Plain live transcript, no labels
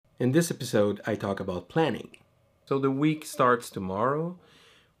In this episode, I talk about planning. So the week starts tomorrow.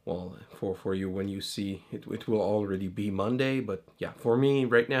 Well, for you, when you see it, it will already be Monday. But yeah, for me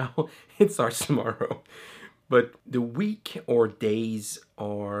right now, it starts tomorrow. But the week or days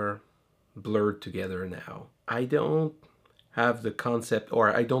are blurred together now. I don't have the concept,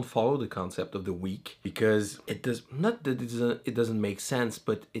 or I don't follow the concept of the week, because it does not that it doesn't make sense,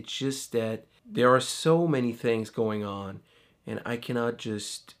 but it's just that there are so many things going on, and I cannot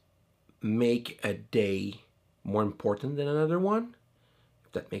just make a day more important than another one,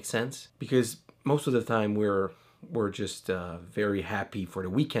 if that makes sense. Because most of the time we're just very happy for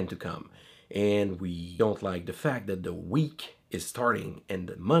the weekend to come, and we don't like the fact that the week is starting and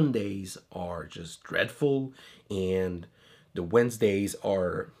the Mondays are just dreadful, and the Wednesdays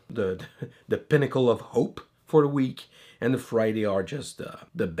are the pinnacle of hope for the week, and the Friday are just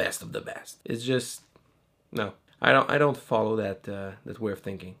the best of the best. It's just no. I don't follow that way of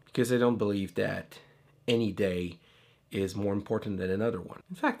thinking, because I don't believe that any day is more important than another one.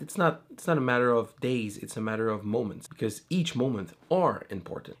 In fact, it's not a matter of days, it's a matter of moments, because each moment are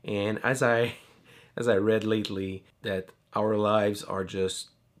important. And as I read lately, that our lives are just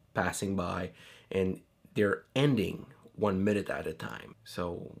passing by and they're ending 1 minute at a time.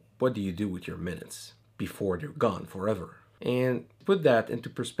 So what do you do with your minutes before they're gone forever? And put that into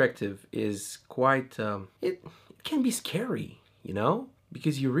perspective is quite it can be scary,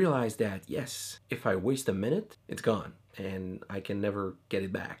 because you realize that, yes, if I waste a minute, it's gone and I can never get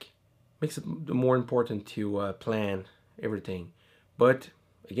it back. Makes it more important to plan everything. But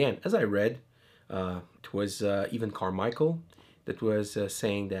again, as I read, it was even Carmichael that was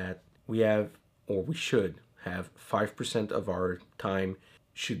saying that we have, or we should have, 5% of our time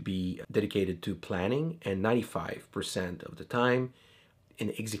should be dedicated to planning and 95% of the time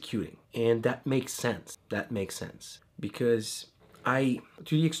in executing. And that makes sense. That makes sense. Because to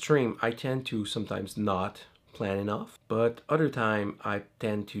the extreme, I tend to sometimes not plan enough, but other time I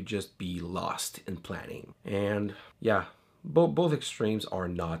tend to just be lost in planning. And yeah, both extremes are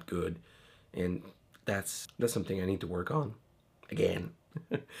not good, and that's something I need to work on again.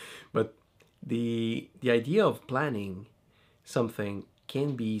 But the idea of planning something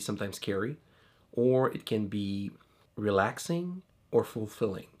can be sometimes scary, or it can be relaxing or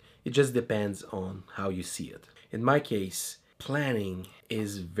fulfilling. It just depends on how you see it. In my case, planning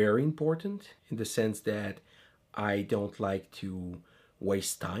is very important, in the sense that I don't like to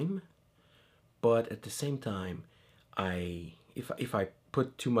waste time, but at the same time, if I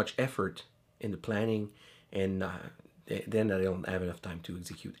put too much effort in the planning, and then I don't have enough time to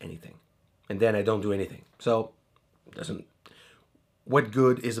execute anything, and then I don't do anything. So, doesn't what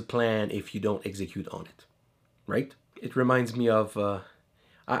good is a plan if you don't execute on it, right? It reminds me of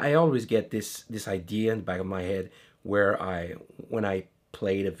I always get this idea in the back of my head, where when I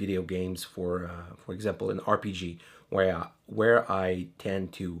play the video games, for example, an RPG, where I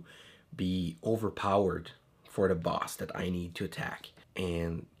tend to be overpowered for the boss that I need to attack.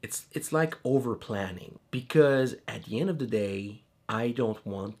 And it's like over planning, because at the end of the day, I don't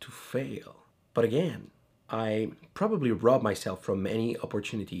want to fail. But again, I probably rob myself from many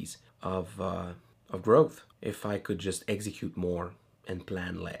opportunities of growth if I could just execute more and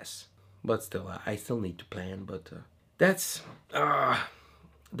plan less. But still, I still need to plan. But that's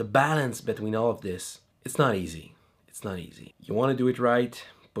the balance between all of this. It's not easy. It's not easy. You want to do it right,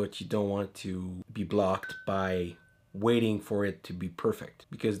 but you don't want to be blocked by waiting for it to be perfect,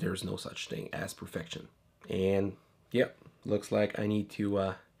 because there's no such thing as perfection. And yeah, looks like I need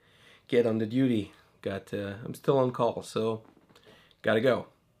to get on the duty. I'm still on call, so gotta go.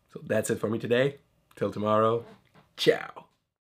 So that's it for me today. Till tomorrow. Ciao.